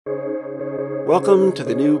Welcome to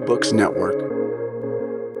the New Books Network.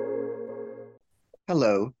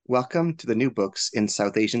 Hello, welcome to the New Books in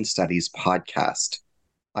South Asian Studies podcast.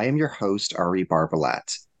 I am your host, Ari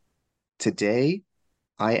Barbalat. Today,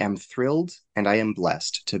 I am thrilled and I am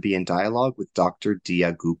blessed to be in dialogue with Dr.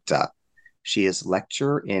 Diya Gupta. She is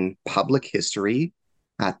lecturer in public history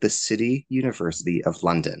at the City University of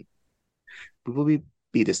London. We will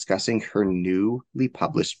be discussing her newly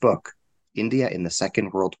published book, India in the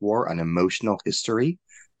Second World War, An Emotional History,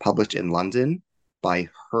 published in London by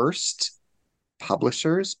Hearst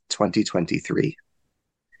Publishers 2023.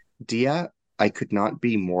 Diya, I could not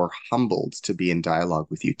be more humbled to be in dialogue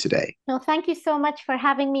with you today. No, thank you so much for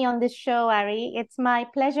having me on this show, Ari. It's my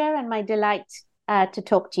pleasure and my delight to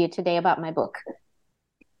talk to you today about my book.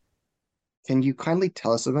 Can you kindly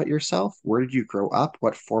tell us about yourself? Where did you grow up?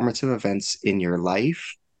 What formative events in your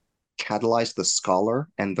life catalyzed the scholar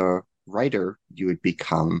and the writer you would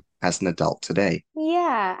become as an adult today?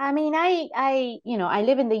 Yeah, I mean, I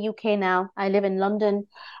live in the UK now. I live in London,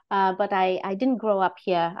 but I didn't grow up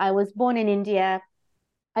here. I was born in India.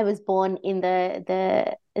 I was born in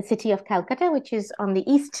the city of Calcutta, which is on the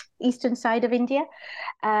eastern side of India,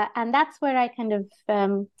 and that's where I kind of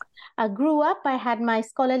grew up. I had my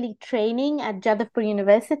scholarly training at Jadavpur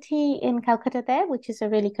University in Calcutta there, which is a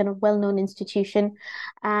really kind of well-known institution.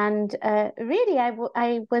 And really,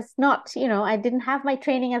 I was not, I didn't have my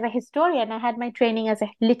training as a historian. I had my training as a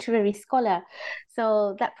literary scholar.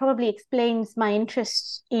 So that probably explains my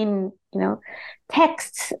interest in,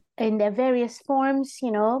 texts in their various forms,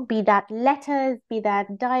 be that letters, be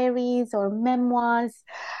that diaries or memoirs,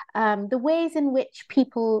 the ways in which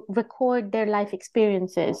people record their life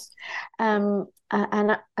experiences. And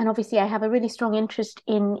obviously, I have a really strong interest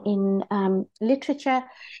in literature,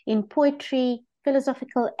 in poetry,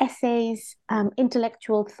 philosophical essays,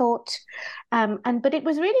 intellectual thought. But it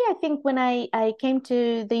was really, I think, when I came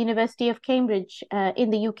to the University of Cambridge in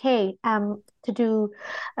the UK to do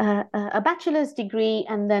a bachelor's degree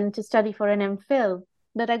and then to study for an MPhil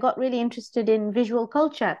that I got really interested in visual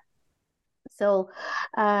culture. So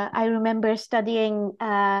I remember studying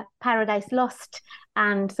Paradise Lost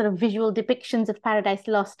and sort of visual depictions of Paradise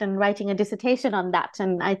Lost and writing a dissertation on that.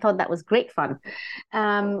 And I thought that was great fun.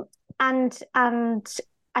 And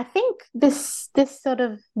I think this sort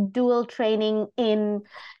of dual training in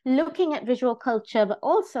looking at visual culture, but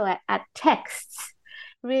also at texts,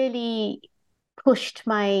 really pushed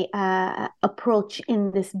my approach in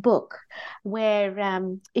this book, where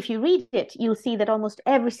if you read it, you'll see that almost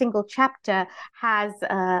every single chapter has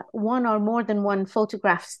one or more than one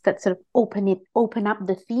photographs that sort of open up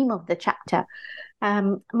the theme of the chapter.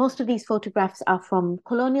 Most of these photographs are from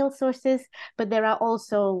colonial sources, but there are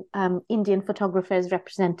also Indian photographers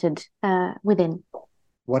represented within.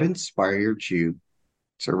 What inspired you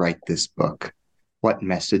to write this book? What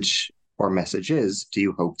message or messages do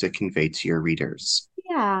you hope to convey to your readers?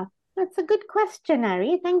 Yeah, that's a good question,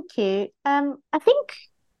 Ari. Thank you. I think,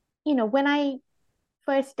 when I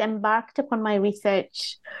first embarked upon my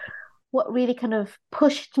research, what really kind of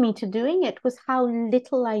pushed me to doing it was how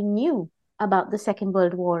little I knew about the Second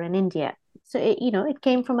World War in India. So it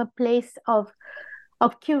came from a place of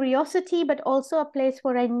curiosity, but also a place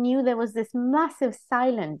where I knew there was this massive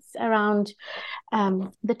silence around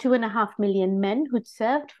the 2.5 million men who'd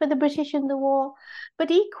served for the British in the war. But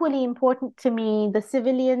equally important to me, the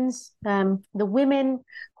civilians, the women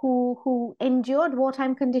who endured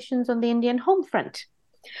wartime conditions on the Indian home front.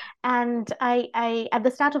 And I at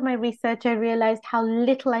the start of my research, I realized how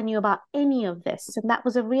little I knew about any of this. And that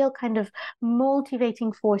was a real kind of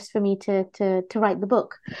motivating force for me to write the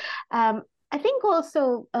book. I think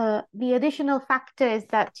also the additional factor is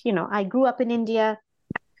that, I grew up in India.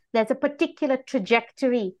 There's a particular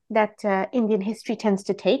trajectory that Indian history tends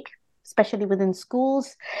to take, especially within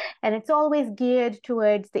schools. And it's always geared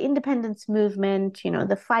towards the independence movement,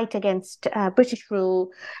 the fight against British rule,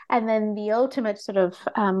 and then the ultimate sort of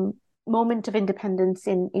moment of independence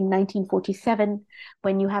in 1947,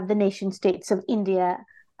 when you have the nation states of India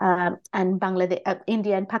and Bangladesh,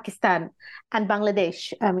 India and Pakistan and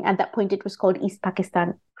Bangladesh. At that point, it was called East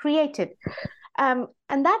Pakistan, created. And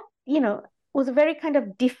that, was a very kind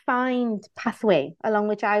of defined pathway along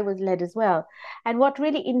which I was led as well. And what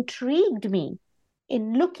really intrigued me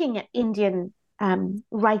in looking at Indian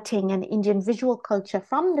writing and Indian visual culture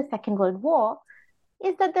from the Second World War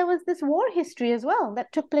is that there was this war history as well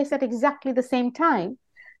that took place at exactly the same time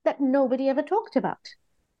that nobody ever talked about.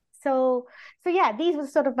 So yeah, these were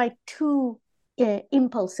sort of my two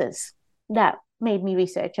impulses that made me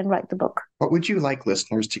research and write the book. What would you like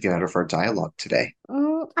listeners to get out of our dialogue today?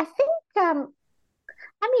 I think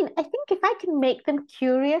I mean, I think if I can make them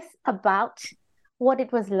curious about what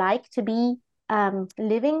it was like to be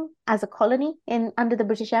living as a colony in under the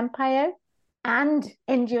British Empire and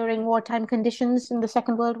enduring wartime conditions in the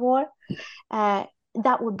Second World War, uh,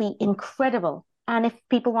 that would be incredible. And if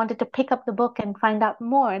people wanted to pick up the book and find out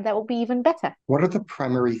more, that would be even better. What are the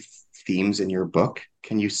primary themes in your book?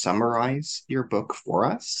 Can you summarize your book for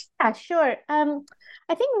us? Yeah, sure.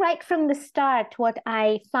 I think right from the start, what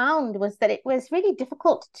I found was that it was really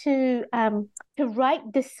difficult to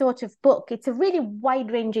write this sort of book. It's a really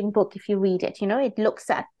wide-ranging book if you read it. You know, it looks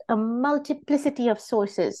at a multiplicity of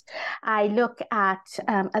sources. I look at,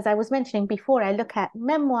 as I was mentioning before, I look at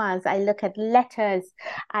memoirs, I look at letters,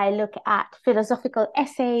 I look at philosophical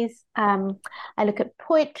essays, I look at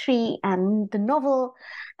poetry and the novel.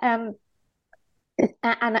 And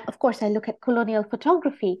of course I look at colonial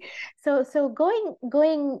photography. So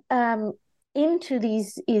going into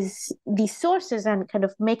these sources and kind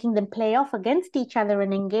of making them play off against each other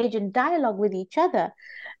and engage in dialogue with each other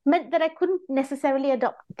meant that I couldn't necessarily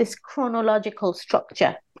adopt this chronological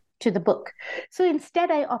structure to the book. So instead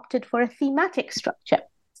I opted for a thematic structure.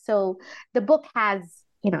 So the book has,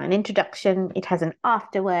 you know, an introduction, it has an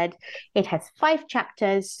afterword, it has 5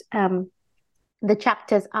 chapters. The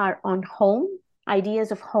chapters are on home,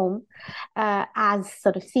 ideas of home, as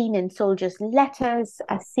sort of seen in soldiers' letters,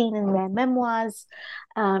 as seen in their memoirs.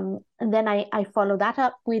 And then I follow that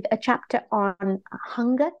up with a chapter on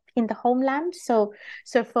hunger in the homeland. So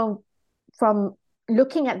from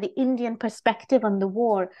looking at the Indian perspective on the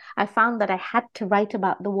war, I found that I had to write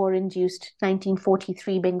about the war-induced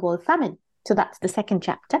 1943 Bengal famine. So that's the second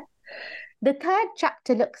chapter. The third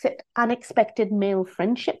chapter looks at unexpected male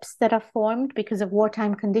friendships that are formed because of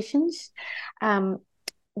wartime conditions,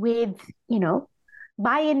 with, you know,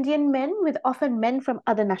 by Indian men, with often men from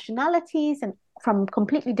other nationalities and from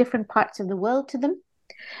completely different parts of the world to them.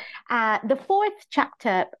 The fourth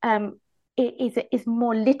chapter is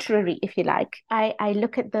more literary, if you like. I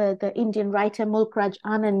look at the Indian writer Mulk Raj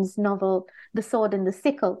Anand's novel, The Sword and the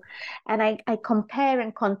Sickle, and I compare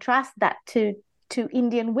and contrast that to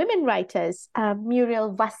Indian women writers,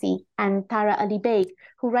 Muriel Vasi and Tara Ali Beg,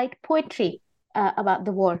 who write poetry about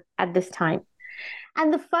the war at this time.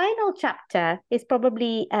 And the final chapter is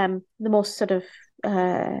probably the most sort of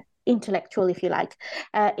intellectual, if you like.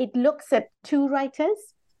 It looks at 2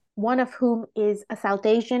 writers, one of whom is a South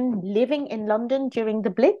Asian living in London during the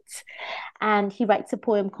Blitz. And he writes a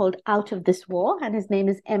poem called Out of This War, and his name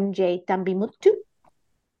is M.J. Tambimuttu.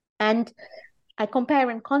 And I compare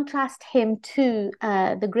and contrast him to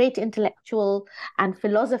the great intellectual and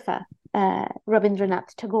philosopher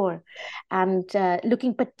Rabindranath Tagore, and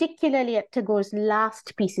looking particularly at Tagore's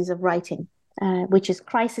last pieces of writing, which is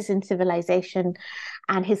Crisis in Civilization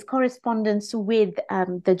and his correspondence with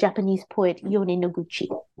the Japanese poet Yone Noguchi.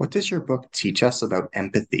 What does your book teach us about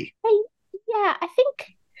empathy? Yeah, I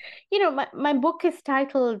think, you know, my book is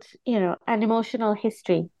titled, you know, An Emotional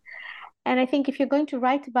History. And I think if you're going to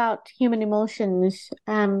write about human emotions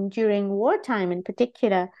during wartime in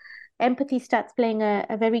particular, empathy starts playing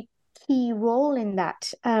a very key role in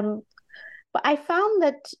that. But I found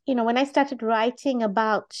that, you know, when I started writing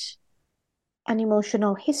about an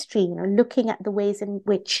emotional history, you know, looking at the ways in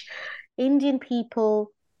which Indian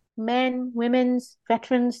people, men, women,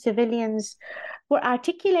 veterans, civilians, were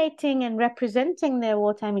articulating and representing their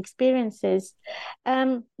wartime experiences,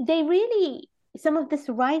 they really, some of this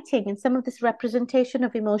writing and some of this representation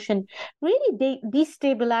of emotion really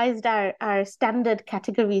destabilized our standard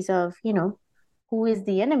categories of, you know, who is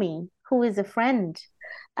the enemy, who is a friend.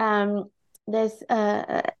 There's,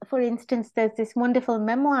 for instance, there's this wonderful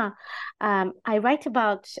memoir I write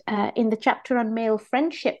about in the chapter on male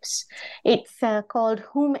friendships. It's called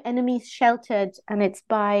Whom Enemies Sheltered, and it's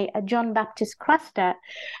by John Baptist Craster.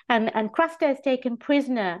 And Craster is taken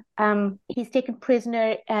prisoner. He's taken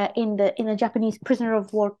prisoner in a Japanese prisoner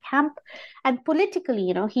of war camp. And politically,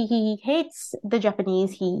 you know, he hates the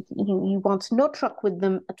Japanese. He wants no truck with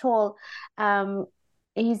them at all.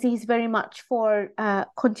 He's very much for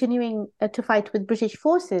continuing to fight with British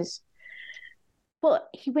forces. But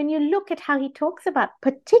when you look at how he talks about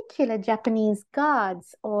particular Japanese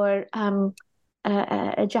guards or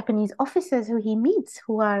Japanese officers who he meets,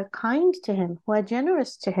 who are kind to him, who are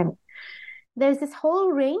generous to him, there's this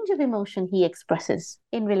whole range of emotion he expresses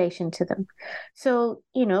in relation to them. So,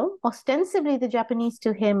 you know, ostensibly the Japanese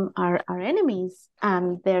to him are enemies.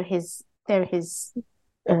 They're his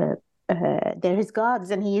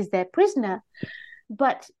guards and he is their prisoner.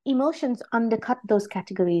 But emotions undercut those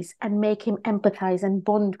categories and make him empathize and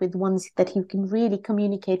bond with ones that he can really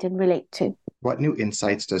communicate and relate to. What new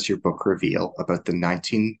insights does your book reveal about the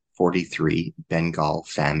 1943 Bengal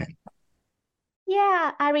famine?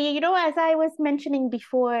 Yeah, Ari, as I was mentioning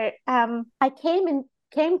before, I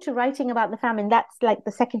came to writing about the famine. That's like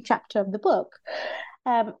the second chapter of the book.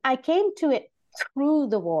 I came to it through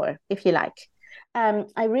the war, if you like.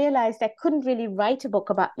 I realized I couldn't really write a book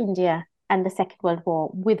about India and the Second World War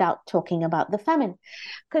without talking about the famine,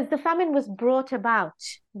 because the famine was brought about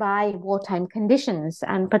by wartime conditions,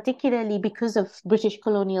 and particularly because of British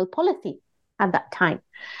colonial policy at that time.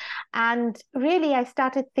 And really, I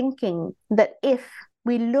started thinking that if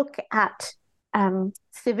we look at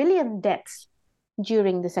civilian deaths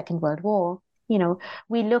during the Second World War,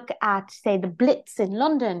 we look at, say, the Blitz in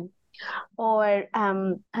London, or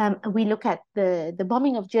we look at the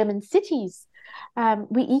bombing of German cities,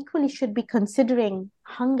 we equally should be considering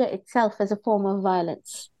hunger itself as a form of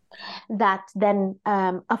violence that then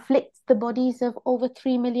afflicts the bodies of over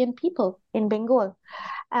 3 million people in Bengal.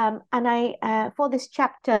 And for this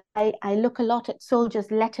chapter, I look a lot at soldiers'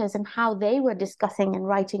 letters and how they were discussing and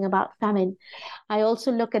writing about famine. I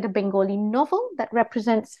also look at a Bengali novel that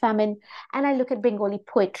represents famine, and I look at Bengali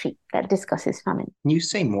poetry that discusses famine. Can you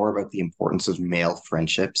say more about the importance of male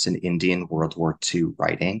friendships in Indian World War II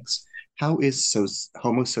writings? How is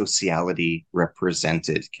homosociality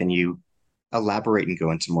represented? Can you elaborate and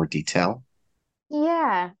go into more detail?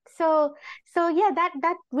 Yeah. So yeah,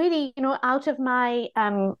 that really, out of my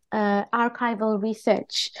archival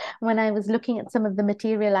research, when I was looking at some of the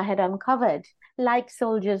material I had uncovered, like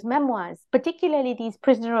soldiers' memoirs, particularly these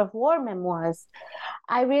prisoner of war memoirs,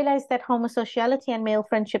 I realized that homosociality and male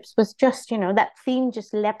friendships was just, that theme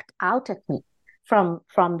just leapt out at me from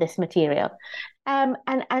this material. And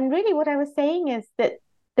really what I was saying is that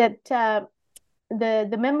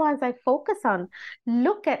the memoirs I focus on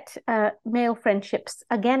look at male friendships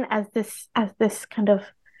again as this kind of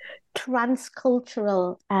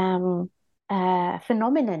transcultural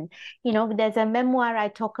phenomenon. There's a memoir I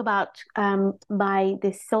talk about by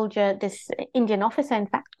this soldier, this Indian officer, in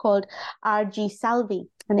fact, called R.G. Salvi,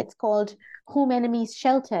 and it's called Whom Enemies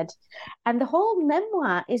Sheltered. And the whole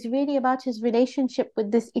memoir is really about his relationship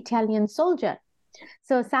with this Italian soldier.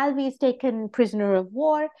 So Salvi is taken prisoner of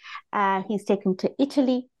war. He's taken to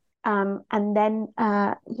Italy. And then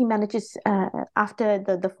he manages, after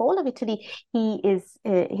the fall of Italy,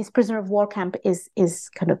 his prisoner of war camp is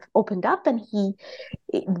kind of opened up, and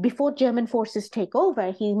before German forces take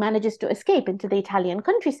over, he manages to escape into the Italian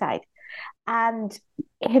countryside. And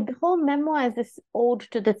the whole memoir is this ode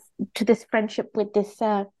to this friendship with this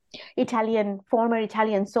former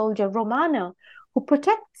Italian soldier Romano, who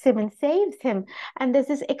protects him and saves him. And there's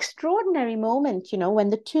this extraordinary moment, when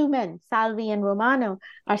the two men, Salvi and Romano,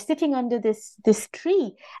 are sitting under this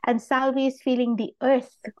tree, and Salvi is feeling the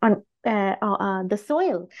earth on the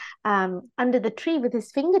soil under the tree with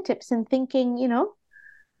his fingertips, and thinking,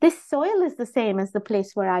 this soil is the same as the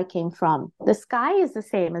place where I came from. The sky is the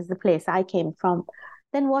same as the place I came from.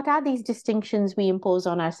 Then what are these distinctions we impose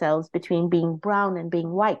on ourselves between being brown and being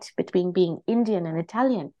white, between being Indian and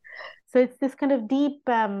Italian? So it's this kind of deep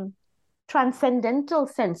transcendental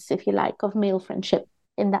sense, if you like, of male friendship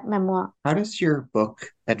in that memoir. How does your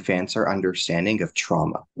book advance our understanding of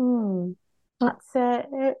trauma? That's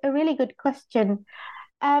a really good question.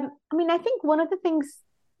 I think one of the things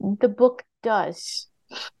the book does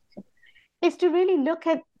is to really look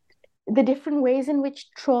at the different ways in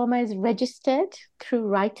which trauma is registered through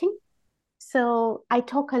writing. So I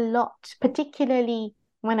talk a lot, particularly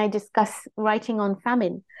when I discuss writing on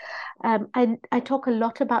famine. I talk a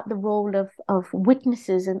lot about the role of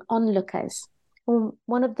witnesses and onlookers.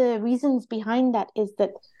 One of the reasons behind that is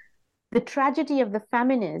that the tragedy of the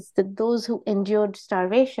famine is that those who endured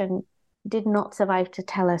starvation did not survive to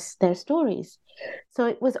tell us their stories. So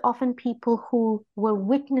it was often people who were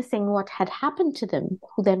witnessing what had happened to them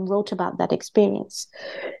who then wrote about that experience.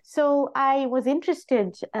 So I was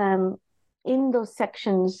interested in those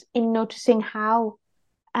sections in noticing how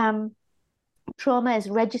trauma is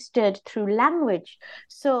registered through language.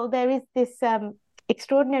 So there is this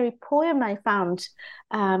extraordinary poem I found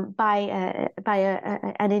by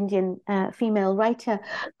an Indian female writer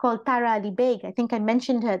called Tara Ali Beg. I think I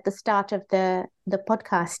mentioned her at the start of the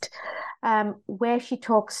podcast, where she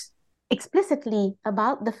talks explicitly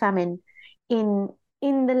about the famine in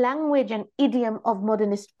the language and idiom of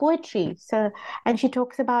modernist poetry. So, and she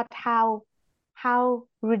talks about how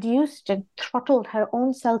reduced and throttled her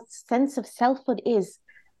own sense of selfhood is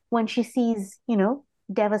when she sees,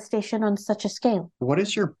 devastation on such a scale. What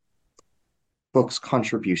is your book's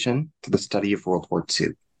contribution to the study of World War II?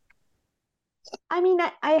 I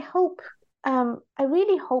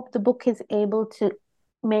really hope the book is able to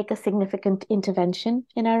make a significant intervention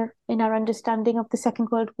in our understanding of the Second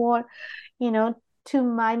World War. You know, to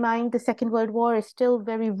my mind, the Second World War is still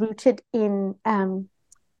very rooted in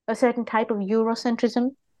a certain type of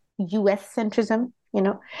Eurocentrism, US centrism,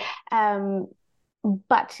 Um,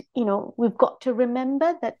 but, we've got to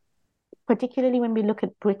remember that, particularly when we look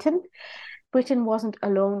at Britain, Britain wasn't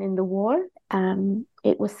alone in the war.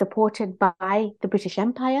 It was supported by the British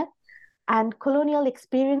Empire, and colonial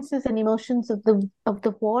experiences and emotions of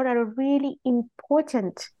the war are a really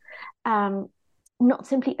important, not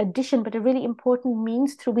simply addition, but a really important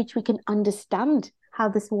means through which we can understand how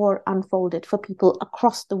this war unfolded for people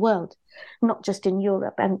across the world, not just in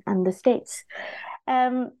Europe and the States.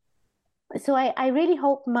 So I really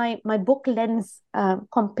hope my book lends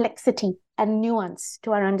complexity and nuance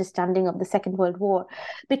to our understanding of the Second World War,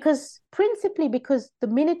 principally because the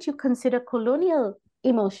minute you consider colonial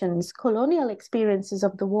emotions, colonial experiences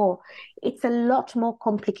of the war, it's a lot more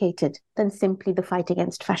complicated than simply the fight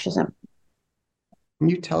against fascism. Can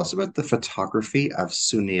you tell us about the photography of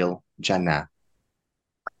Sunil Jana?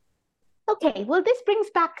 Okay, well, this brings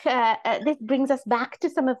us back to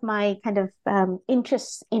some of my kind of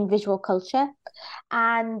interests in visual culture,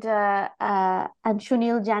 and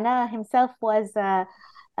Sunil Jana himself was a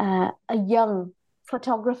young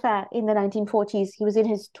photographer in the 1940s. He was in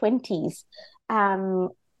his 20s, and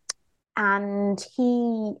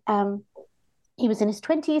he was in his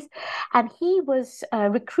 20s, and he was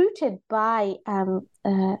recruited by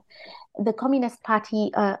the Communist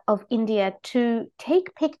Party of India to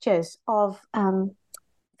take pictures of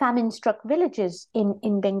famine-struck villages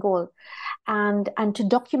in Bengal, and to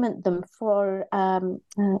document them for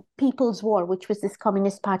People's War, which was this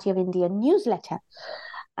Communist Party of India newsletter.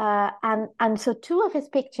 And so two of his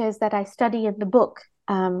pictures that I study in the book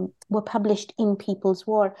were published in People's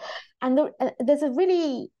War. And there's a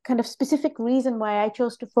really kind of specific reason why I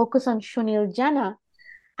chose to focus on Sunil Jana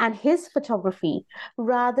and his photography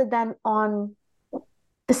rather than on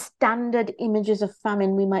the standard images of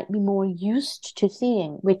famine we might be more used to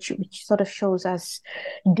seeing, which sort of shows us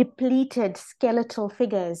depleted skeletal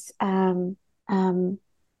figures who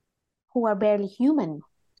are barely human.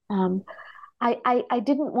 I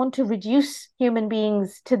didn't want to reduce human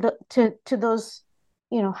beings to those,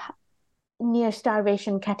 near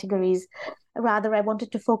starvation categories. Rather, I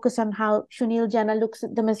wanted to focus on how Sunil Jana looks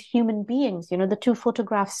at them as human beings. The two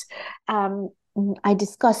photographs I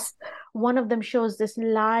discuss, one of them shows this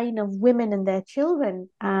line of women and their children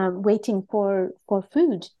waiting for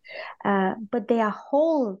food, but they are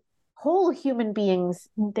whole human beings.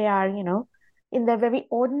 They are, in their very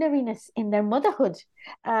ordinariness, in their motherhood.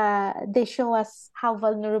 They show us how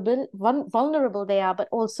vulnerable they are, but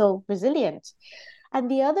also resilient. And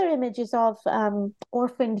the other image is of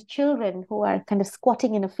orphaned children who are kind of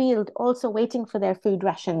squatting in a field, also waiting for their food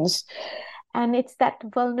rations. And it's that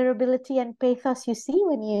vulnerability and pathos you see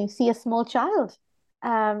when you see a small child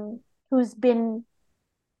who's been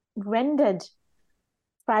rendered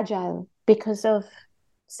fragile because of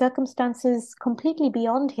circumstances completely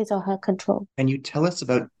beyond his or her control. Can you tell us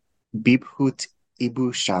about Bibhut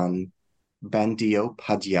Ibhushan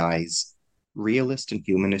Bandyopadhyay's realist and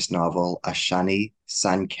humanist novel Ashani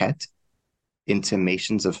Sanket,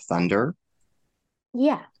 Intimations of Thunder?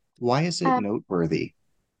 Yeah. Why is it noteworthy?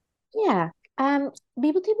 Yeah. Bibhuti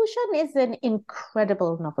Bhushan is an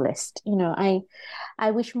incredible novelist.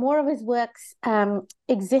 I wish more of his works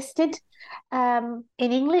existed in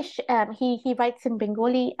English. He writes in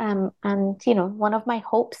Bengali, and one of my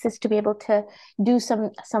hopes is to be able to do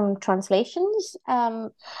some translations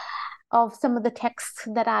of some of the texts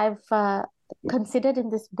that I've considered in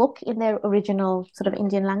this book in their original sort of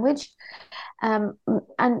Indian language. And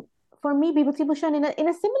for me, Bibhuti Bhushan, in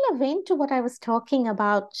a similar vein to what I was talking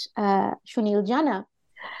about Sunil Jana,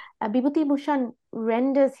 Bibhuti Bhushan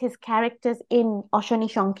renders his characters in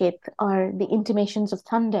Ashani Sanket, or The Intimations of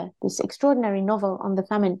Thunder, this extraordinary novel on the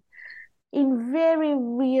famine, in very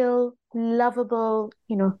real, lovable,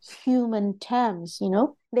 human terms.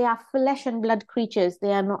 They are flesh and blood creatures.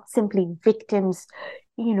 They are not simply victims,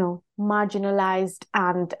 marginalized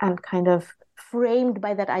and kind of framed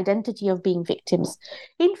by that identity of being victims.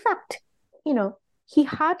 In fact, he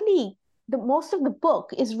hardly, the most of the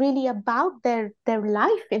book is really about their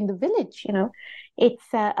life in the village. It's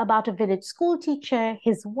about a village school teacher,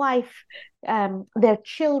 his wife, their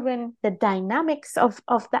children, the dynamics of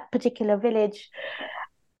that particular village,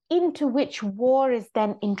 into which war is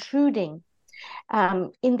then intruding.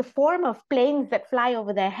 in the form of planes that fly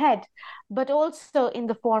over their head, but also in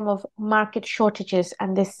the form of market shortages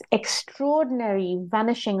and this extraordinary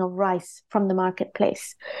vanishing of rice from the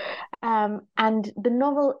marketplace. And the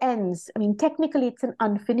novel ends. I mean, technically, it's an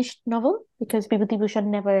unfinished novel because Bibhuti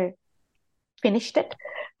never finished it,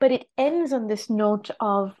 but it ends on this note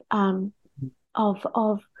of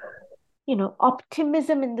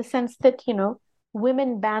optimism, in the sense that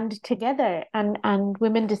women band together, and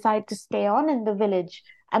women decide to stay on in the village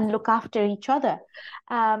and look after each other,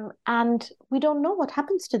 and we don't know what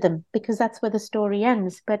happens to them because that's where the story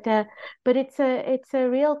ends. But it's a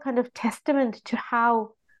real kind of testament to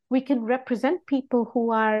how we can represent people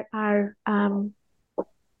who are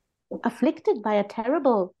afflicted by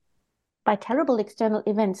terrible external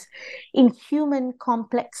events in human,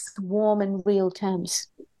 complex, warm, and real terms.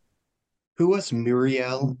 Who was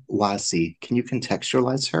Muriel Wasi? Can you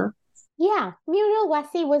contextualize her? Yeah, Muriel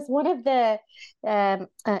Wasi was one of the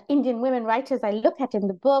Indian women writers I look at in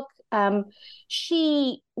the book.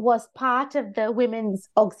 She was part of the Women's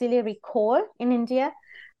Auxiliary Corps in India,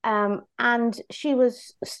 and she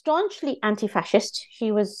was staunchly anti-fascist.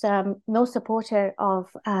 She was no supporter of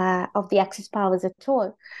the Axis powers at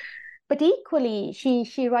all. But equally,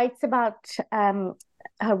 she writes about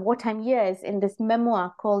her wartime years in this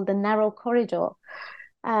memoir called The Narrow Corridor,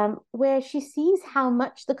 where she sees how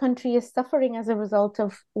much the country is suffering as a result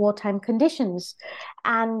of wartime conditions.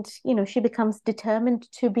 And, she becomes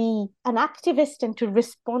determined to be an activist and to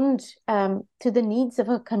respond to the needs of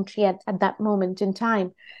her country at that moment in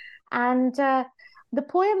time. And the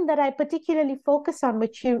poem that I particularly focus on,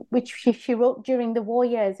 which she wrote during the war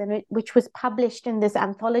years, and which was published in this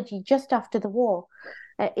anthology just after the war,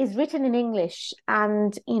 is written in English.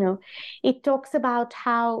 And, it talks about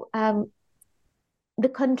how the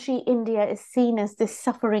country India is seen as this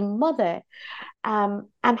suffering mother,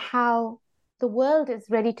 and how the world is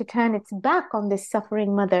ready to turn its back on this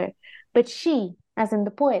suffering mother. But she, as in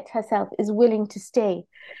the poet herself, is willing to stay.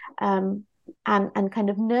 And kind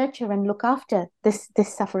of nurture and look after this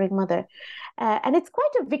suffering mother. And it's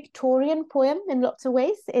quite a Victorian poem in lots of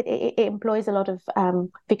ways. It employs a lot of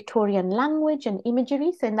Victorian language and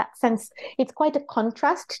imagery. So in that sense, it's quite a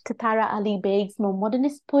contrast to Tara Ali Beg's more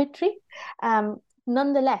modernist poetry.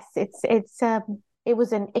 Nonetheless, it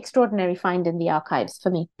was an extraordinary find in the archives for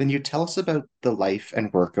me. Then you tell us about the life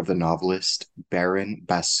and work of the novelist Baron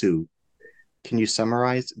Basu. Can you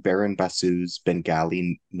summarize Baron Basu's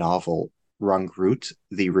Bengali novel, Rangroot,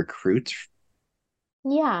 the Recruit?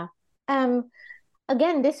 Yeah.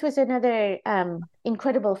 Again, this was another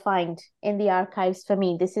incredible find in the archives for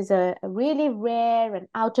me. This is a really rare and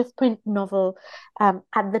out-of-print novel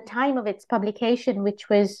at the time of its publication, which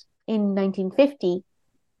was in 1950.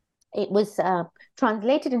 It was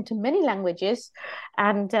translated into many languages.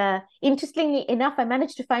 And interestingly enough, I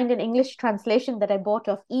managed to find an English translation that I bought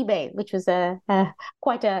off eBay, which was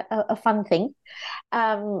quite a fun thing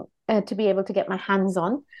to be able to get my hands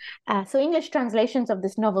on. So English translations of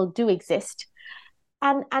this novel do exist.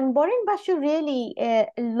 And Borin Basu really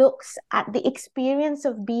looks at the experience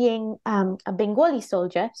of being a Bengali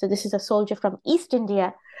soldier. So this is a soldier from East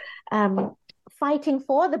India, fighting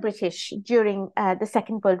for the British during the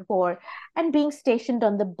Second World War and being stationed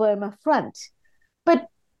on the Burma front.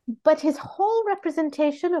 But his whole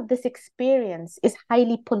representation of this experience is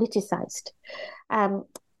highly politicized.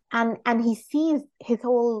 And he sees his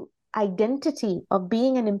whole identity of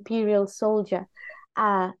being an imperial soldier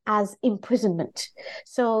as imprisonment.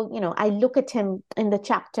 So, I look at him in the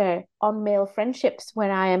chapter on male friendships,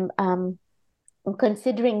 where I am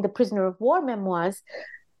considering the prisoner of war memoirs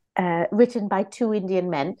written by two Indian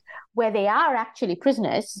men, where they are actually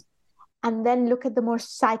prisoners, and then look at the more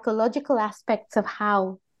psychological aspects of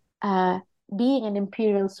how being an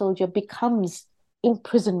imperial soldier becomes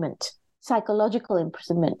imprisonment, psychological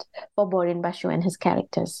imprisonment for Borin Basu and his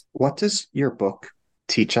characters. What does your book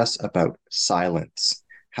teach us about silence?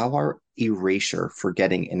 How are erasure,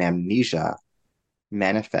 forgetting, and amnesia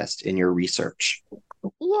manifest in your research?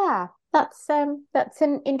 Yeah, that's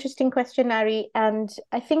an interesting question, Ari, and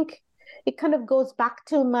I think it kind of goes back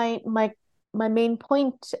to my main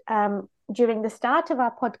point during the start of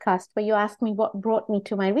our podcast, where you asked me what brought me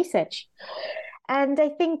to my research. And I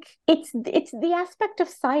think it's the aspect of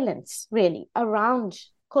silence, really, around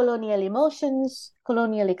colonial emotions,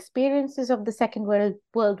 colonial experiences of the Second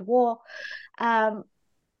World War,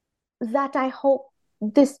 that I hope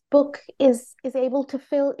this book is able to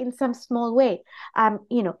fill in some small way.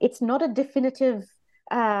 It's not a definitive,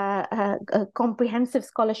 comprehensive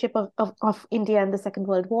scholarship of India and the Second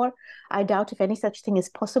World War. I doubt if any such thing is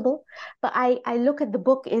possible. But I look at the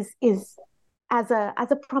book as a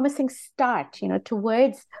promising start,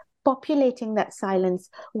 towards populating that silence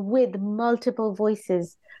with multiple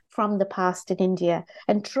voices from the past in India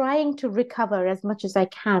and trying to recover as much as I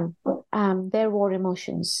can their war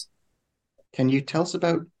emotions. Can you tell us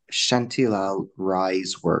about Shantilal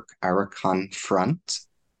Rai's work, Arakan Front?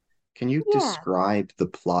 Can you Yeah, describe the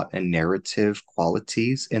plot and narrative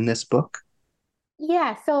qualities in this book?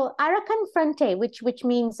 yeah. So Arakan Fronte, which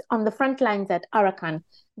means on the front lines at Arakan.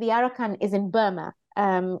 The Arakan is in Burma,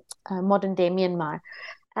 modern day Myanmar.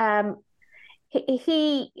 Um,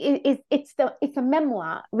 he is it's a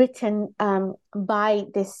memoir written by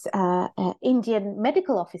this Indian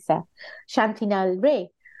medical officer, Shantinal Ray,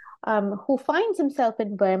 who finds himself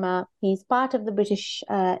in Burma. He's part of the British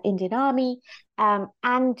Indian Army,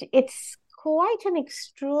 and it's quite an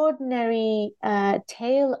extraordinary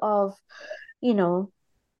tale of, you know,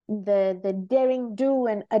 the daring do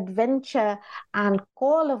and adventure and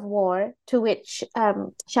call of war to which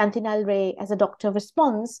Shantinal Ray, as a doctor,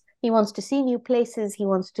 responds. He wants to see new places, he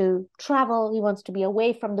wants to travel, he wants to be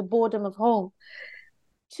away from the boredom of home,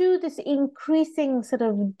 to this increasing sort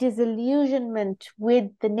of disillusionment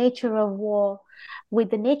with the nature of war,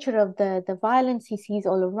 with the nature of the violence he sees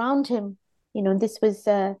all around him. This was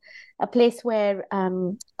a place where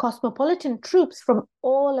cosmopolitan troops from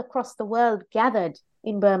all across the world gathered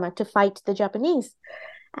in Burma to fight the Japanese.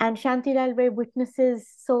 And Shantilal Ray witnesses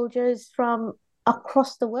soldiers from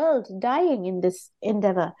across the world dying in this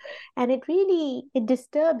endeavor. And it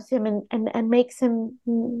disturbs him and makes him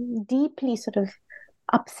deeply sort of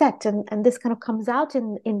upset. And this kind of comes out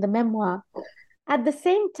in the memoir. At the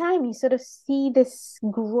same time, you sort of see this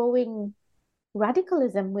growing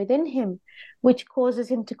radicalism within him, which causes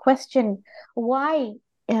him to question why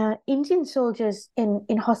Indian soldiers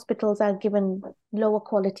in hospitals are given lower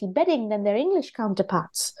quality bedding than their English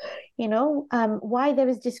counterparts. Why there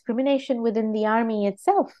is discrimination within the army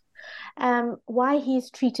itself. Why he's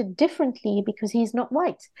treated differently because he's not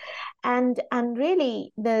white. And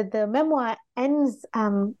really, the memoir ends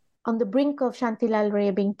on the brink of Shantilal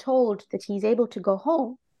Ray being told that he's able to go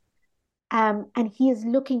home. And he is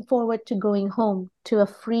looking forward to going home to a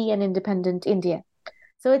free and independent India.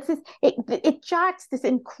 So it charts this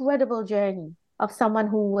incredible journey of someone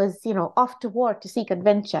who was, off to war to seek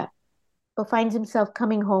adventure, but finds himself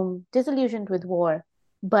coming home disillusioned with war,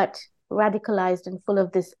 but radicalized and full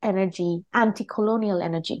of this energy, anti-colonial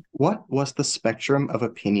energy. What was the spectrum of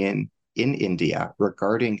opinion in India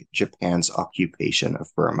regarding Japan's occupation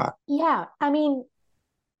of Burma? Yeah, I mean,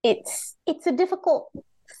 it's a difficult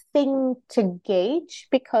thing to gauge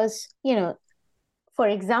because, for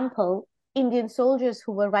example, Indian soldiers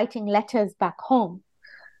who were writing letters back home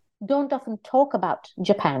don't often talk about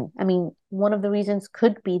Japan. I mean, one of the reasons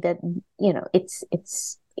could be that,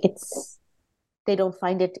 it's they don't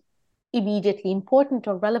find it immediately important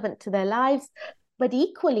or relevant to their lives, but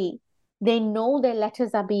equally they know their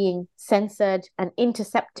letters are being censored and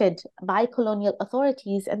intercepted by colonial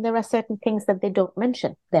authorities, and there are certain things that they don't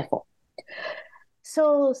mention, therefore.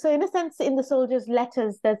 So in a sense, in the soldiers'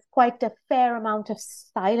 letters, there's quite a fair amount of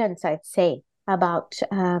silence, I'd say, about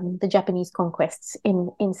the Japanese conquests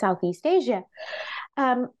in Southeast Asia.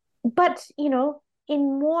 But,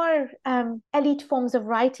 in more elite forms of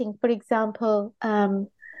writing, for example,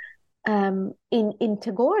 in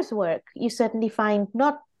Tagore's work, you certainly find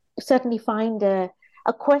a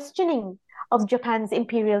questioning of Japan's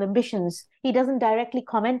imperial ambitions. He doesn't directly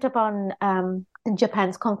comment upon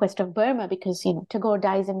Japan's conquest of Burma because Tagore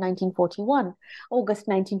dies in 1941, August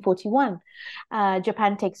 1941.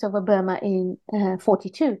 Japan takes over Burma in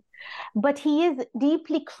 42, but he is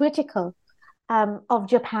deeply critical of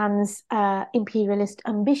Japan's imperialist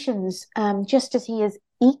ambitions, just as he is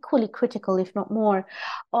equally critical, if not more,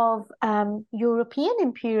 of European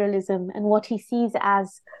imperialism and what he sees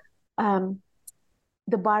as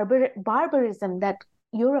the barbarism that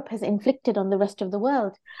Europe has inflicted on the rest of the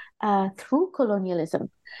world through colonialism.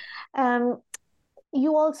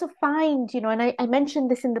 You also find, and I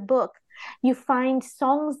mentioned this in the book, you find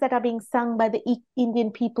songs that are being sung by the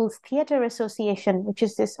Indian People's Theatre Association, which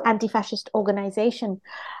is this anti-fascist organization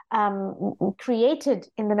created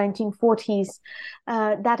in the 1940s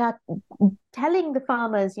that are telling the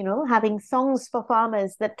farmers, having songs for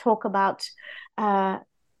farmers that talk about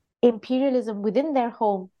imperialism within their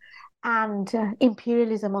home and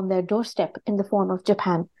imperialism on their doorstep in the form of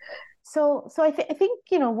Japan. So I think,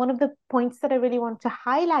 one of the points that I really want to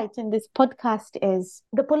highlight in this podcast is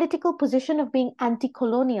the political position of being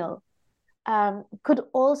anti-colonial could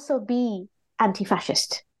also be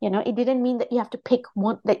anti-fascist. It didn't mean that you have to pick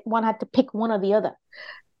one, that one had to pick one or the other.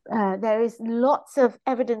 there is lots of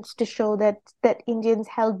evidence to show that Indians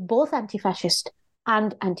held both anti-fascist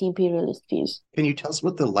and anti-imperialist views. Can you tell us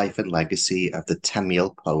about the life and legacy of the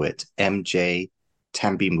Tamil poet M.J.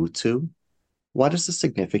 Tambimutu? What is the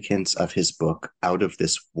significance of his book Out of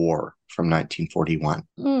This War from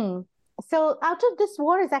 1941? So Out of This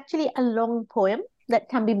War is actually a long poem that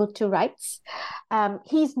Tambimutu writes.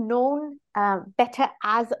 He's known better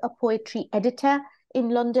as a poetry editor in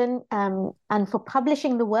London and for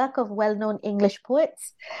publishing the work of well-known English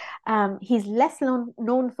poets. He's less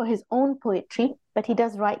known for his own poetry, but he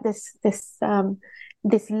does write this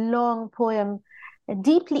long poem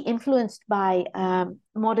deeply influenced by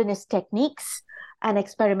modernist techniques and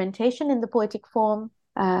experimentation in the poetic form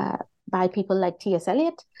by people like T.S.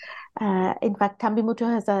 Eliot. In fact, Tambimutu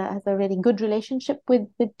has a really good relationship with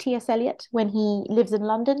T.S. Eliot when he lives in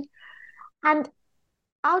London. And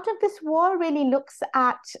Out of This War really looks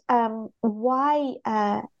at what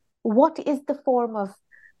is the form of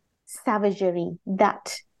savagery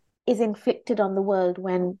that is inflicted on the world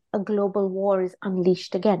when a global war is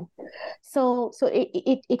unleashed again. So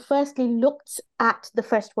it firstly looked at the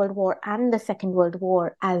First World War and the Second World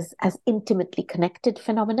War as intimately connected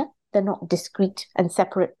phenomena. They're not discrete and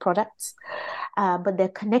separate products, but they're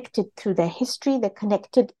connected through their history. They're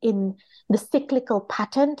connected in the cyclical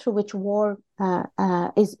pattern through which war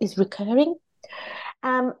is recurring.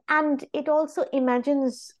 And it also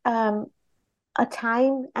imagines a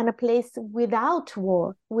time and a place without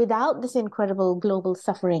war, without this incredible global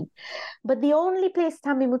suffering. But the only place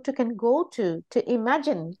Tambimutu can go to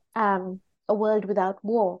imagine a world without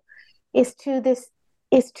war is to this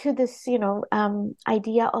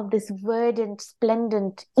idea of this verdant,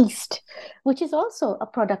 splendent East, which is also a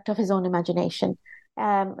product of his own imagination,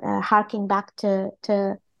 harking back to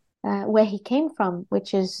where he came from,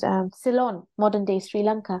 which is Ceylon, modern-day Sri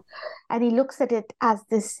Lanka. And he looks at it as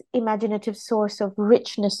this imaginative source of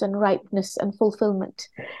richness and ripeness and fulfillment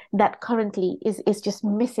that currently is just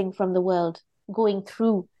missing from the world, going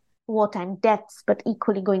through wartime deaths, but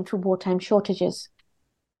equally going through wartime shortages.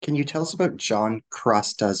 Can you tell us about John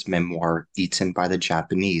Crasta's memoir, Eaten by the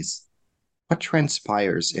Japanese? What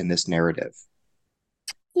transpires in this narrative?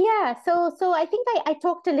 Yeah, so I think I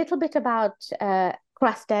talked a little bit about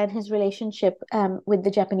Crasta and his relationship with the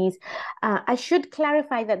Japanese. I should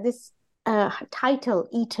clarify that this title,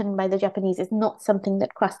 Eaten by the Japanese, is not something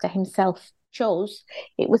that Crasta himself chose.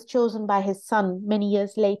 It was chosen by his son many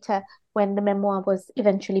years later when the memoir was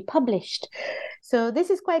eventually published. So this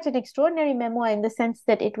is quite an extraordinary memoir in the sense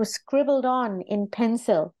that it was scribbled on in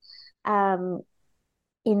pencil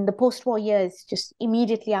in the post-war years, just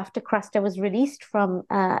immediately after Crasta was released from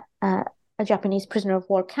a Japanese prisoner of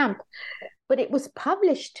war camp. But it was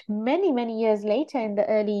published many, many years later in the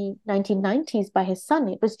early 1990s by his son.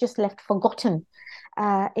 It was just left forgotten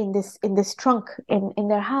in this trunk in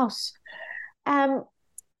their house.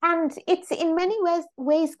 And it's in many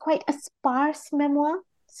ways quite a sparse memoir.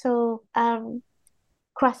 So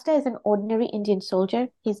Crasta is an ordinary Indian soldier.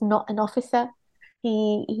 He's not an officer.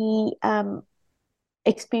 He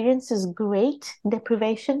experiences great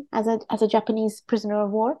deprivation as a Japanese prisoner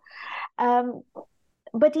of war.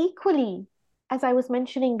 But equally, as I was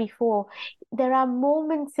mentioning before, there are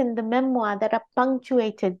moments in the memoir that are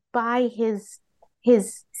punctuated by his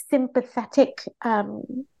sympathetic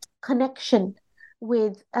connection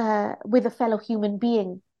with a fellow human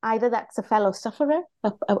being. Either that's a fellow sufferer,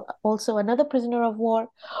 also another prisoner of war,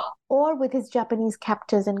 or with his Japanese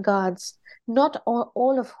captors and guards, not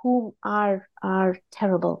all of whom are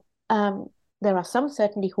terrible. There are some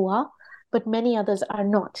certainly who are, but many others are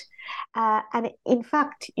not. And in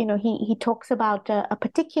fact, he talks about a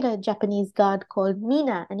particular Japanese guard called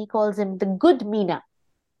Mina, and he calls him the good Mina.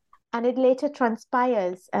 And it later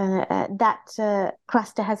transpires that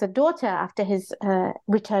Crasta has a daughter after his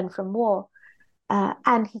return from war,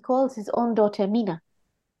 and he calls his own daughter Mina.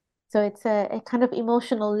 So it's a kind of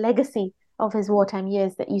emotional legacy of his wartime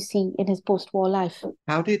years that you see in his post-war life.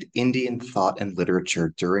 How did Indian thought and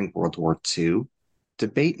literature during World War II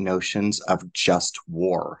debate notions of just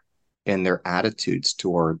war and their attitudes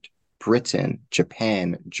toward Britain,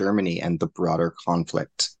 Japan, Germany, and the broader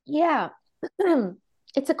conflict? Yeah.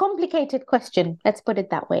 It's a complicated question, let's put it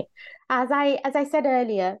that way. As I said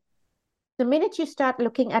earlier, the minute you start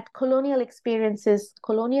looking at colonial experiences,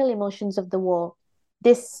 colonial emotions of the war,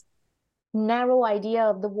 this narrow idea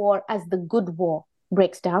of the war as the good war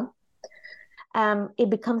breaks down. It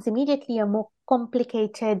becomes immediately a more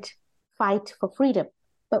complicated fight for freedom.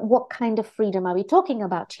 But what kind of freedom are we talking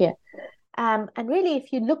about here? And really,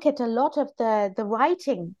 if you look at a lot of the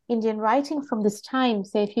writing, Indian writing from this time,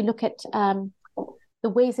 say if you look at the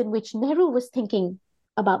ways in which Nehru was thinking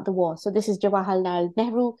about the war. So this is Jawaharlal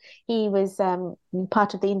Nehru. He was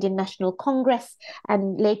part of the Indian National Congress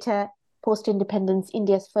and later, post-independence,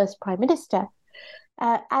 India's first prime minister.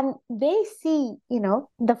 And they see,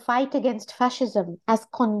 the fight against fascism as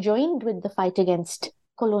conjoined with the fight against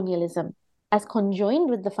colonialism, as conjoined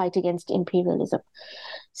with the fight against imperialism.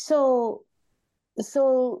 So,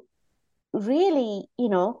 so really,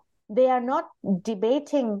 they are not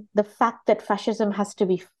debating the fact that fascism has to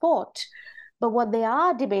be fought, but what they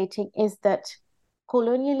are debating is that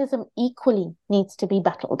colonialism equally needs to be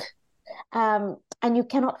battled. And you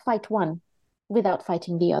cannot fight one without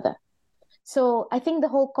fighting the other. So I think the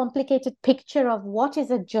whole complicated picture of what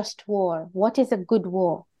is a just war, what is a good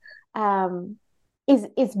war,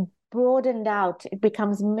 is broadened out. It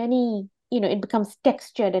becomes it becomes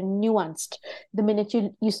textured and nuanced the minute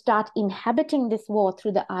you start inhabiting this war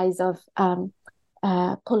through the eyes of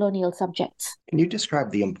colonial subjects. Can you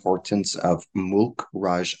describe the importance of Mulk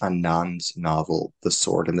Raj Anand's novel, The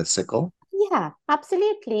Sword and the Sickle? Yeah,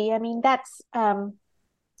 absolutely. I mean, that's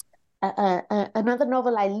another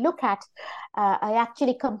novel I look at. I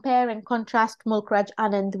actually compare and contrast Mulk Raj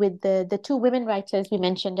Anand with the two women writers we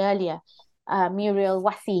mentioned earlier, Muriel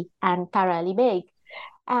Wasi and Tara Ali Beg.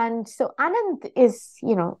 And so Anand is,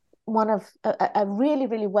 one of a really,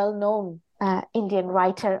 really well-known Indian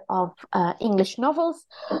writer of English novels.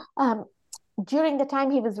 During the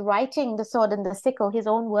time he was writing The Sword and the Sickle, his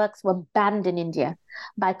own works were banned in India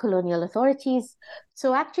by colonial authorities.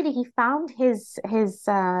 So actually, he found his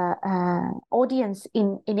audience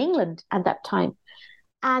in England at that time.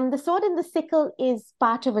 And The Sword and the Sickle is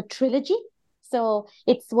part of a trilogy. So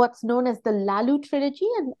it's what's known as the Lalu trilogy.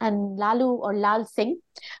 And Lalu, or Lal Singh,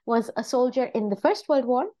 was a soldier in the First World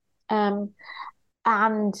War.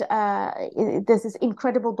 And there's this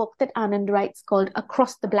incredible book that Anand writes called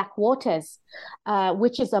Across the Black Waters,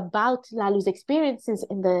 which is about Lalu's experiences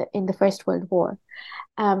in the First World War.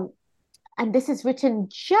 And this is written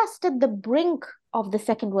just at the brink of the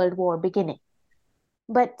Second World War beginning.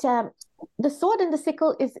 But The Sword and the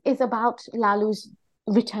Sickle is about Lalu's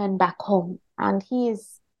return back home. And he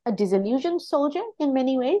is a disillusioned soldier in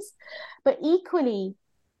many ways, but equally,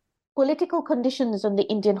 political conditions on the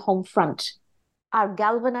Indian home front are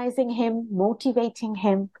galvanizing him, motivating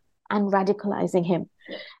him, and radicalizing him.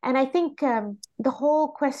 And I think the whole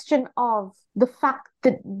question of the fact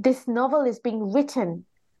that this novel is being written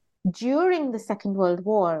during the Second World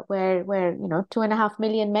War, where 2.5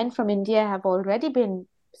 million men from India have already been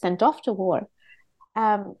sent off to war,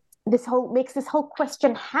 makes this whole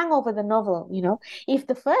question hang over the novel. If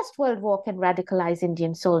the First World War can radicalize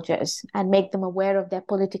Indian soldiers and make them aware of their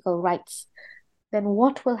political rights, then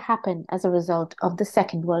what will happen as a result of the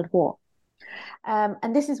Second World War?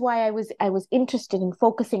 And this is why I was interested in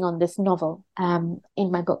focusing on this novel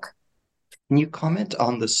in my book. Can you comment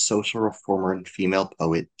on the social reformer and female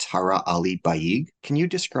poet Tara Ali Baig? Can you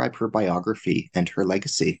describe her biography and her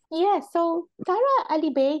legacy? Yeah, so Tara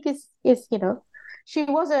Ali Baig is she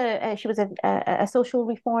was a social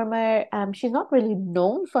reformer. She's not really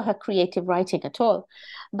known for her creative writing at all,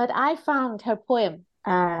 but I found her poem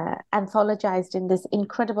anthologized in this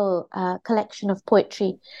incredible collection of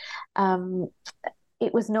poetry.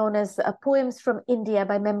 It was known as Poems from India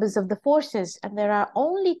by Members of the Forces, and there are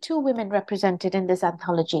only 2 women represented in this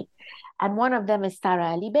anthology, and one of them is Tara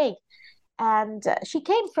Ali Beg. And she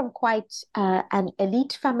came from quite an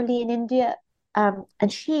elite family in India,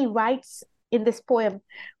 and she writes in this poem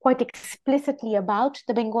quite explicitly about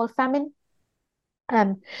the Bengal famine.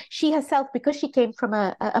 She herself, because she came from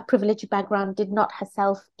a privileged background, did not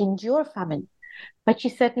herself endure famine, but she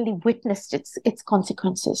certainly witnessed its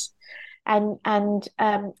consequences. And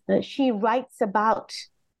she writes about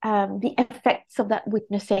the effects of that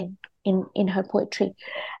witnessing in her poetry.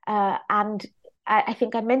 And I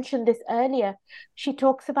think I mentioned this earlier. She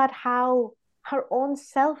talks about how her own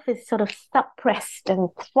self is sort of suppressed and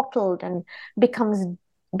throttled and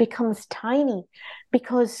becomes tiny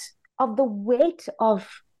because of the weight of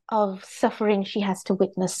suffering she has to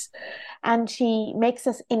witness. And she makes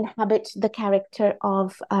us inhabit the character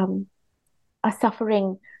of a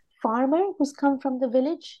suffering farmer who's come from the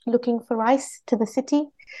village looking for rice to the city,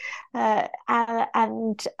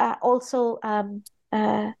 and also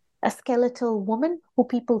a skeletal woman who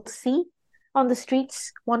people see on the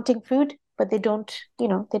streets wanting food, but they don't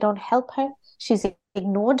help her. She's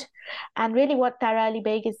ignored. And really what Tara Ali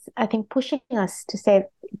Beg is, I think, pushing us to say,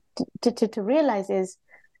 to realize is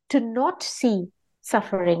to not see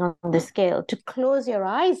suffering on the scale, to close your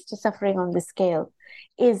eyes to suffering on the scale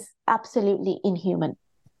is absolutely inhuman.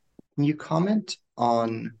 Can you comment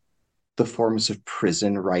on the forms of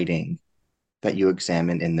prison writing that you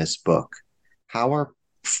examine in this book? How are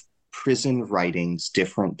prison writings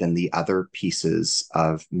different than the other pieces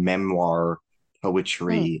of memoir,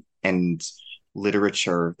 poetry, and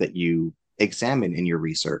literature that you examine in your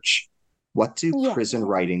research? What do Yeah. prison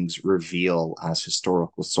writings reveal as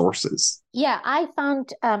historical sources? Yeah, I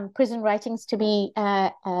found prison writings to be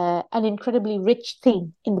an incredibly rich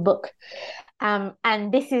theme in the book.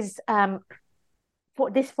 And this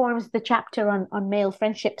forms the chapter on male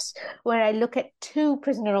friendships, where I look at two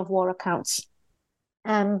prisoner of war accounts.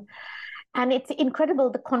 Um, and it's incredible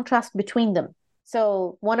the contrast between them.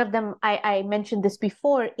 So one of them, I mentioned this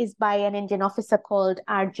before, is by an Indian officer called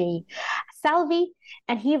R.J. Salvi,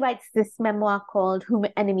 and he writes this memoir called Whom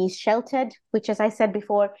Enemies Sheltered, which, as I said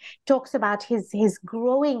before, talks about his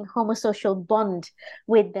growing homosocial bond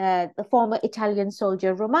with the former Italian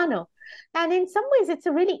soldier Romano. And in some ways, it's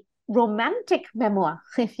a really romantic memoir,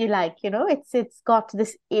 if you like. It's got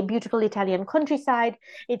this beautiful Italian countryside.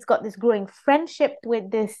 It's got this growing friendship with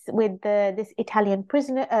this Italian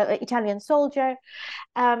prisoner, Italian soldier,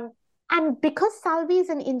 and because Salvi is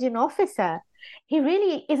an Indian officer, he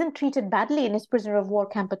really isn't treated badly in his prisoner of war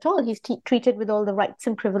camp at all. He's treated with all the rights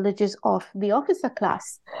and privileges of the officer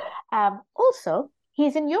class. Also,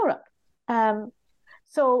 he's in Europe.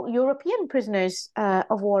 So European prisoners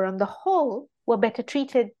of war on the whole were better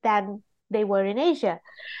treated than they were in Asia.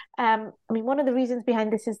 One of the reasons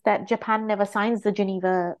behind this is that Japan never signs the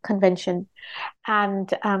Geneva Convention.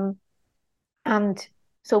 And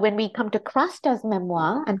so when we come to Crasta's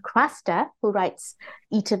memoir, and Crasta, who writes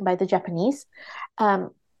Eaten by the Japanese,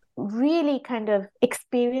 really kind of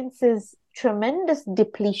experiences tremendous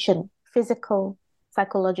depletion, physical,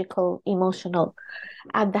 psychological, emotional,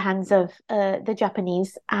 at the hands of the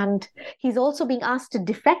Japanese. And he's also being asked to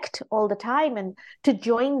defect all the time and to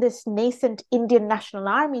join this nascent Indian national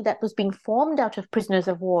army that was being formed out of prisoners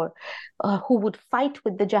of war who would fight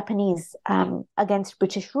with the Japanese against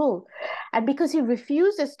British rule. And because he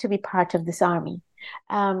refuses to be part of this army,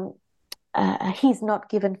 he's not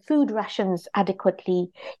given food rations adequately.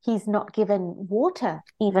 He's not given water,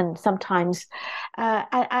 even sometimes,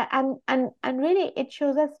 and really, it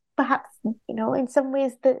shows us perhaps, in some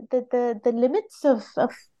ways, the limits of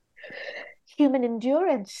human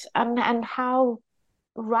endurance, and how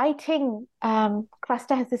writing,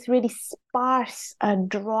 Crasta has this really sparse,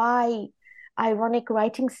 dry, ironic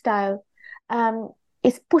writing style.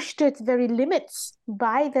 Is pushed to its very limits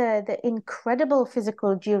by the incredible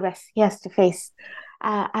physical duress he has to face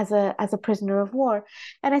as a prisoner of war.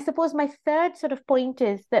 And I suppose my third sort of point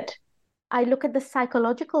is that I look at the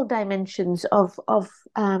psychological dimensions of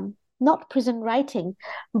not prison writing,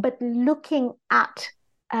 but looking at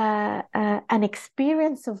an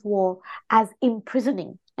experience of war as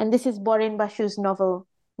imprisoning. And this is Borin Bashu's novel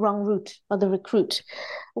Wrong Route, or The Recruit,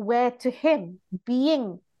 where to him,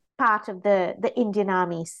 being part of the Indian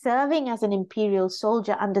army, serving as an imperial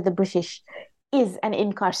soldier under the British, is an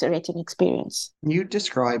incarcerating experience. You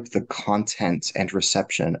describe the content and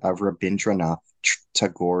reception of Rabindranath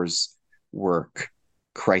Tagore's work,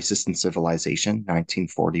 Crisis in Civilization,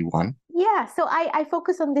 1941. Yeah, so I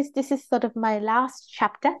focus on this. This is sort of my last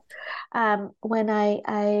chapter, when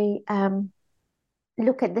I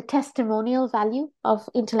look at the testimonial value of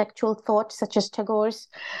intellectual thought, such as Tagore's,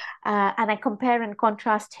 and I compare and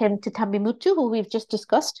contrast him to Thambimutu, who we've just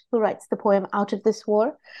discussed, who writes the poem Out of This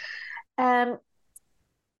War.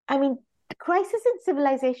 Crisis in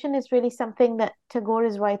Civilization is really something that Tagore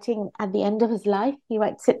is writing at the end of his life. He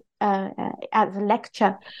writes it as a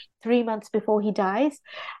lecture 3 months before he dies,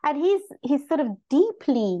 and he's sort of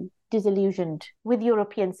deeply disillusioned with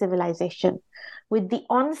European civilization, with the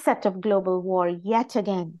onset of global war yet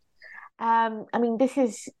again. This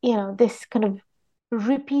is, this kind of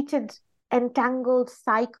repeated, entangled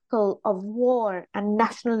cycle of war and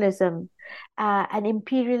nationalism and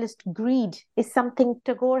imperialist greed is something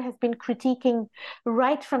Tagore has been critiquing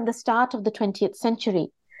right from the start of the 20th century.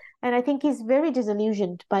 And I think he's very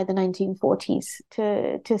disillusioned by the 1940s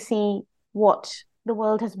to see what the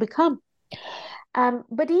world has become.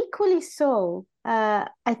 But equally so,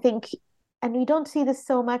 I think, and we don't see this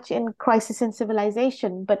so much in Crisis in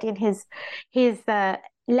Civilization, but in his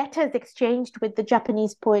letters exchanged with the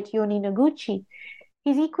Japanese poet Yoni Noguchi,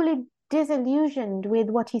 he's equally disillusioned with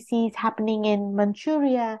what he sees happening in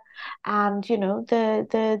Manchuria and,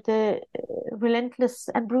 the relentless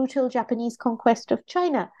and brutal Japanese conquest of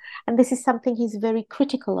China. And this is something he's very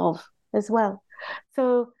critical of as well.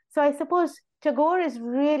 So I suppose Tagore is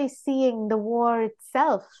really seeing the war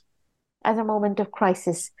itself as a moment of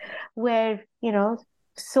crisis where,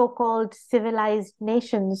 so-called civilized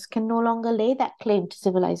nations can no longer lay that claim to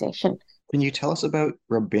civilization. Can you tell us about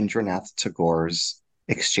Rabindranath Tagore's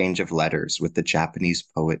exchange of letters with the Japanese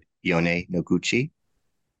poet Yone Noguchi?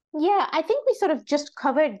 Yeah, I think we sort of just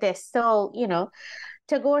covered this. So,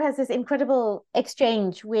 Tagore has this incredible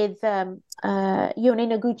exchange with Yone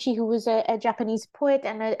Noguchi, who was a Japanese poet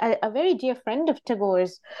and a very dear friend of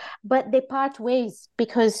Tagore's, but they part ways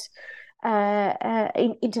because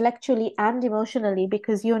intellectually and emotionally,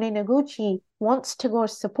 because Yone Noguchi wants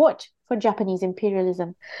Tagore's support for Japanese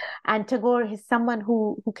imperialism, and Tagore is someone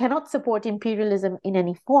who cannot support imperialism in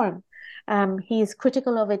any form. He is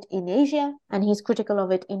critical of it in Asia, and he's critical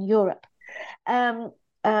of it in Europe. Um,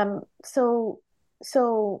 so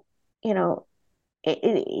so,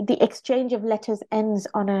 the exchange of letters ends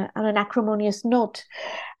on an acrimonious note,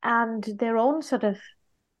 and their own sort of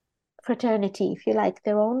fraternity, if you like,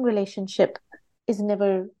 their own relationship is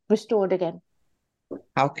never restored again.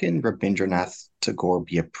 How can Rabindranath Tagore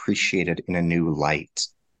be appreciated in a new light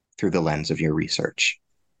through the lens of your research?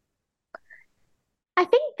 I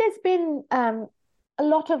think there's been a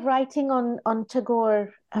lot of writing on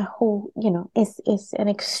Tagore, who is an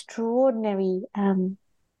extraordinary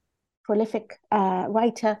prolific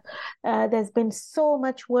writer. There's been so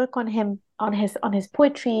much work on him, on his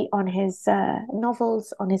poetry, on his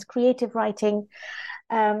novels, on his creative writing.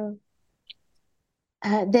 Um,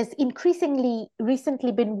 there's increasingly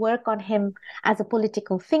recently been work on him as a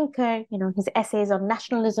political thinker. His essays on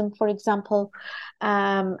nationalism, for example,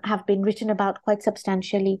 have been written about quite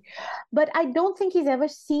substantially. But I don't think he's ever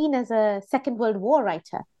seen as a Second World War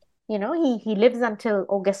writer. He lives until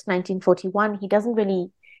August 1941. He doesn't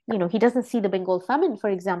really, he doesn't see the Bengal famine, for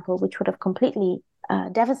example, which would have completely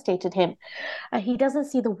devastated him. He doesn't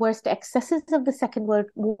see the worst excesses of the Second World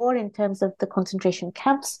War in terms of the concentration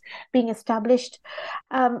camps being established.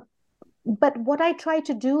 Um, but what I try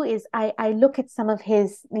to do is I look at some of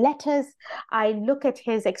his letters, I look at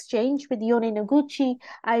his exchange with Yone Noguchi,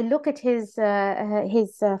 I look at his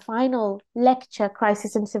final lecture,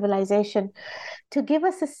 Crisis in Civilization, to give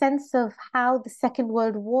us a sense of how the Second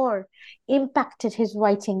World War impacted his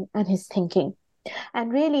writing and his thinking.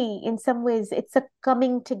 And really, in some ways, it's a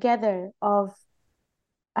coming together of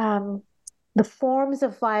um, the forms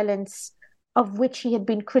of violence of which he had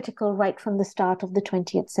been critical right from the start of the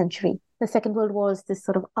 20th century. The Second World War is this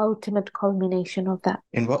sort of ultimate culmination of that.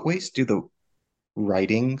 In what ways do the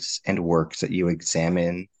writings and works that you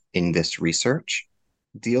examine in this research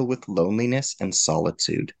deal with loneliness and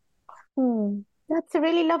solitude? That's a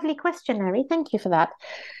really lovely question, Harry. Thank you for that.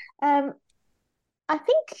 Um, I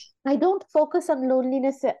think I don't focus on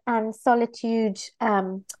loneliness and solitude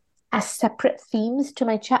as separate themes to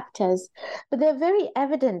my chapters, but they're very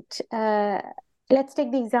evident. Let's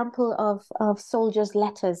take the example of soldiers'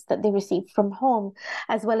 letters that they receive from home,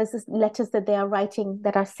 as well as the letters that they are writing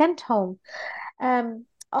that are sent home.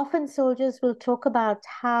 Often soldiers will talk about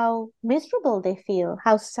how miserable they feel,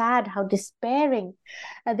 how sad, how despairing.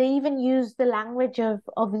 They even use the language of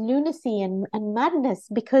lunacy and madness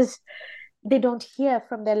because they don't hear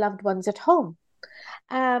from their loved ones at home.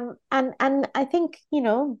 And I think,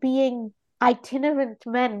 being itinerant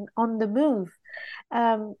men on the move,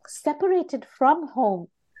 separated from home,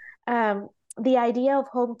 the idea of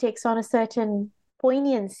home takes on a certain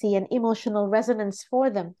poignancy and emotional resonance for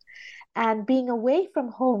them. And being away from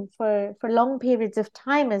home for long periods of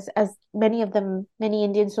time, as many of them, many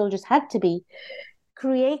Indian soldiers had to be,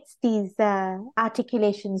 creates these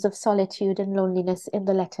articulations of solitude and loneliness in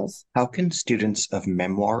the letters. How can students of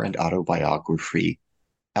memoir and autobiography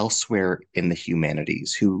elsewhere in the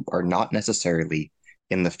humanities who are not necessarily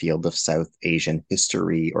in the field of South Asian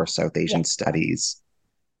history or South Asian studies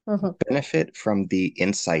benefit from the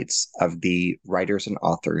insights of the writers and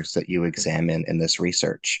authors that you examine in this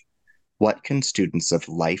research? What can students of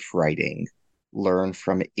life writing learn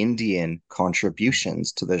from Indian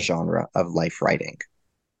contributions to the genre of life writing?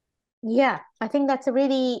 Yeah, I think that's a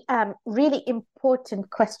really, really important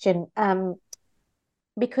question.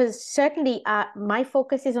 Because certainly my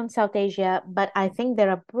focus is on South Asia, but I think there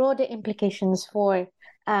are broader implications for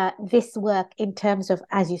this work in terms of,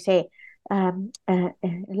 as you say,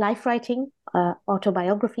 life writing,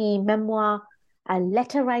 autobiography, memoir,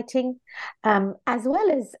 letter writing, as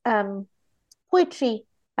well as poetry,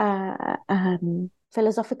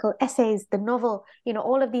 philosophical essays, the novel.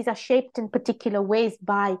 All of these are shaped in particular ways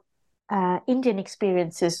by Indian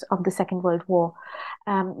experiences of the Second World War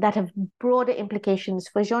that have broader implications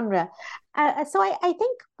for genre. So I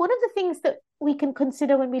think one of the things that we can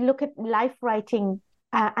consider when we look at life writing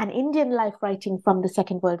and Indian life writing from the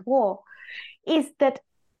Second World War is that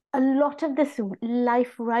a lot of this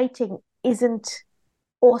life writing isn't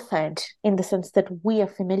authored in the sense that we are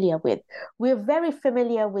familiar with. We're very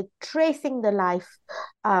familiar with tracing the life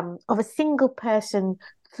of a single person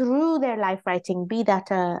through their life writing, be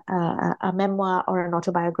that a memoir or an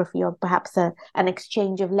autobiography or perhaps an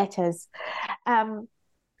exchange of letters. Um,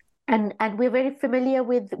 and we're very familiar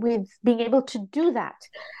with being able to do that.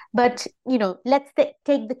 But let's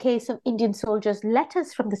take the case of Indian soldiers'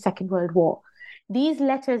 letters from the Second World War. These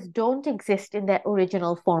letters don't exist in their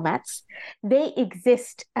original formats. They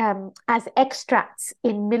exist as extracts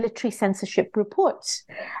in military censorship reports.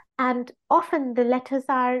 And often the letters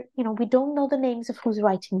are, we don't know the names of who's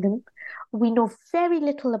writing them. We know very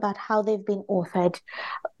little about how they've been authored.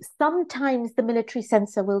 Sometimes the military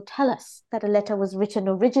censor will tell us that a letter was written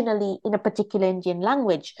originally in a particular Indian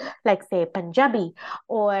language, like, say, Punjabi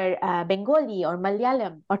or Bengali or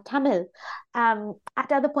Malayalam or Tamil.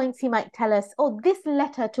 At other points, he might tell us, oh, this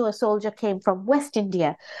letter to a soldier came from West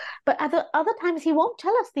India. But other times, he won't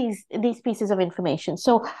tell us these pieces of information.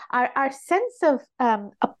 So our sense of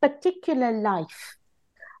a particular life,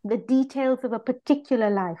 the details of a particular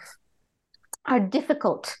life, are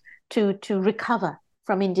difficult to recover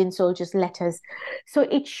from Indian soldiers' letters. So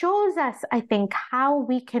it shows us, I think, how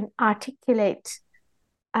we can articulate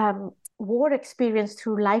war experience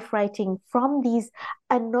through life writing from these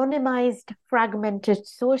anonymized, fragmented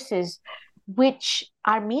sources, which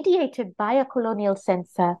are mediated by a colonial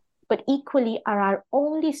censor, but equally are our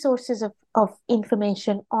only sources of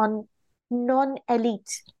information on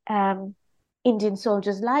non-elite Indian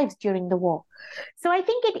soldiers' lives during the war. So I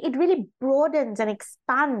think it really broadens and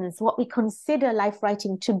expands what we consider life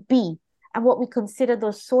writing to be and what we consider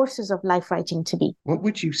those sources of life writing to be. What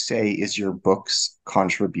would you say is your book's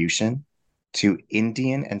contribution to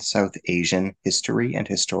Indian and South Asian history and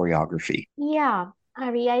historiography? Yeah,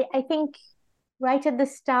 Ari, I think right at the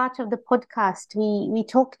start of the podcast, we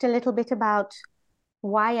talked a little bit about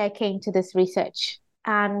why I came to this research.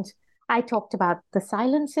 And I talked about the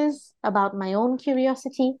silences, about my own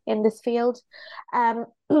curiosity in this field. And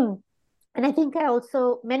I think I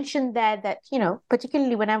also mentioned there that,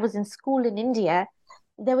 particularly when I was in school in India,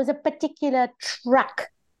 there was a particular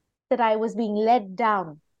track that I was being led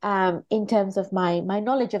down in terms of my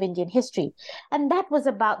knowledge of Indian history. And that was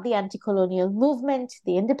about the anti-colonial movement,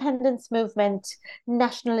 the independence movement,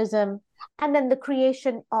 nationalism, and then the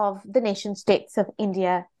creation of the nation states of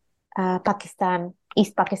India, Pakistan,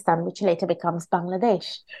 East Pakistan, which later becomes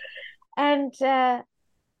Bangladesh. And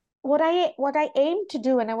what I aim to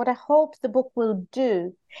do, and what I hope the book will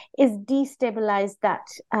do, is destabilize that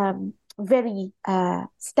very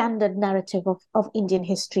standard narrative of Indian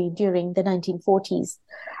history during the 1940s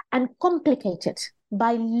and complicate it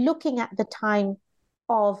by looking at the time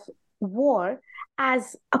of war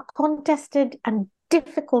as a contested and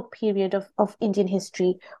difficult period of Indian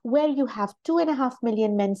history, where you have 2.5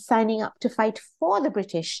 million men signing up to fight for the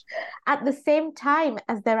British at the same time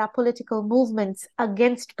as there are political movements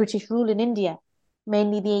against British rule in India,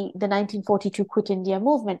 mainly the 1942 Quit India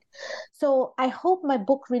movement. So I hope my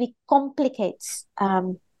book really complicates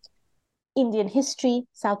Indian history,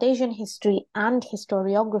 South Asian history, and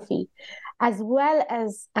historiography, as well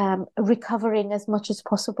as recovering as much as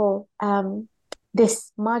possible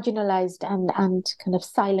this marginalized and kind of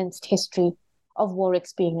silenced history of war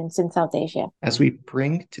experience in South Asia. As we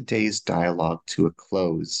bring today's dialogue to a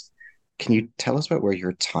close, can you tell us about where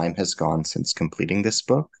your time has gone since completing this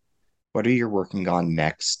book? What are you working on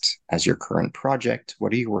next as your current project?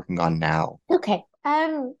 What are you working on now? Okay.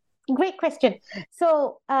 Great question.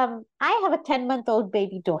 So I have a 10-month-old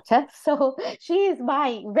baby daughter. So she is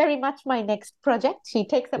very much my next project. She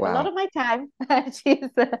takes up a lot of my time. She's,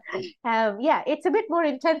 it's a bit more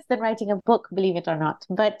intense than writing a book, believe it or not.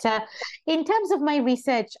 But in terms of my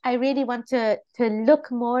research, I really want to look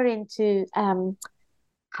more into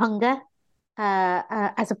hunger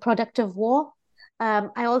as a product of war.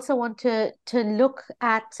 I also want to look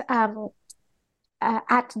at the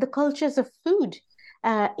cultures of food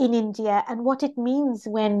in India and what it means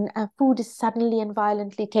when food is suddenly and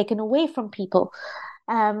violently taken away from people.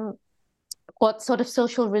 What sort of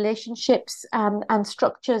social relationships and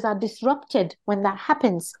structures are disrupted when that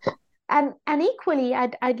happens. And equally,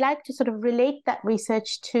 I'd like to sort of relate that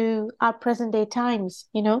research to our present day times,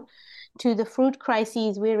 to the food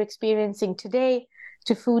crises we're experiencing today,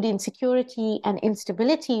 to food insecurity and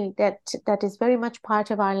instability that is very much part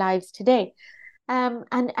of our lives today, and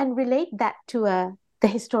relate that to the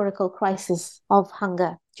historical crisis of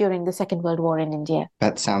hunger during the Second World War in India.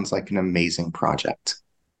 That sounds like an amazing project.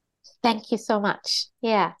 Thank you so much.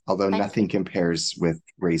 Yeah. Although nothing compares with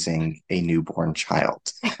raising a newborn child.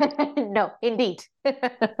 No, indeed.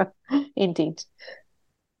 Indeed.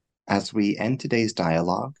 As we end today's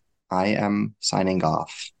dialogue, I am signing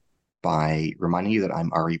off. by reminding you that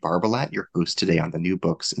I'm Ari Barbalat, your host today on the New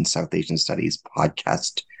Books in South Asian Studies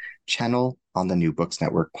podcast channel on the New Books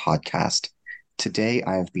Network podcast. Today,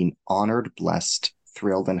 I have been honored, blessed,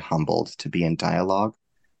 thrilled, and humbled to be in dialogue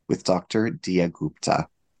with Dr. Diya Gupta.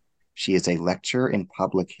 She is a lecturer in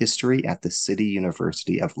public history at the City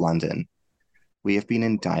University of London. We have been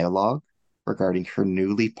in dialogue regarding her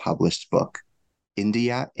newly published book,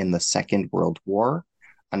 India in the Second World War,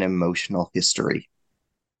 An Emotional History,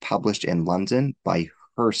 published in London by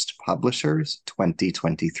Hurst Publishers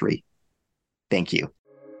 2023. Thank you.